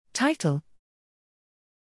Title: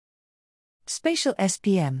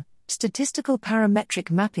 SpatialSPM, Statistical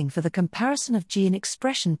Parametric Mapping for the Comparison of Gene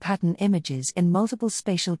Expression Pattern Images in Multiple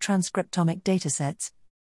Spatial Transcriptomic Datasets.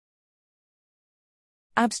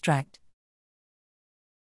 Abstract: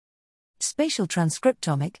 Spatial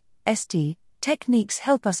transcriptomic (ST) techniques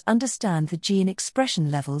help us understand the gene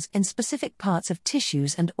expression levels in specific parts of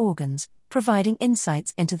tissues and organs, providing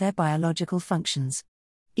insights into their biological functions.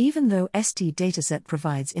 Even though ST dataset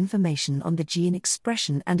provides information on the gene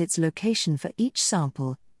expression and its location for each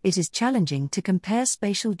sample, it is challenging to compare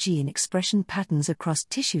spatial gene expression patterns across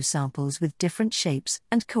tissue samples with different shapes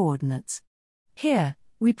and coordinates. Here,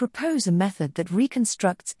 we propose a method that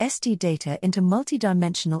reconstructs ST data into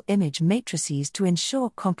multidimensional image matrices to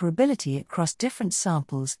ensure comparability across different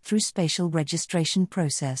samples through spatial registration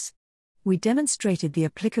process. We demonstrated the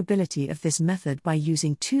applicability of this method by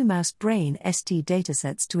using two mouse brain ST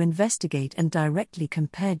datasets to investigate and directly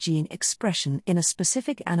compare gene expression in a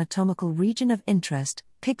specific anatomical region of interest,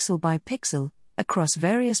 pixel by pixel, across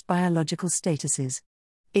various biological statuses.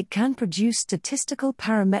 It can produce statistical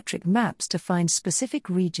parametric maps to find specific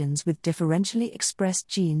regions with differentially expressed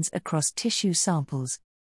genes across tissue samples.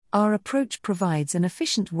 Our approach provides an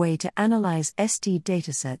efficient way to analyze ST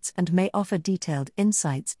datasets and may offer detailed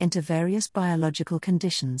insights into various biological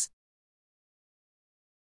conditions.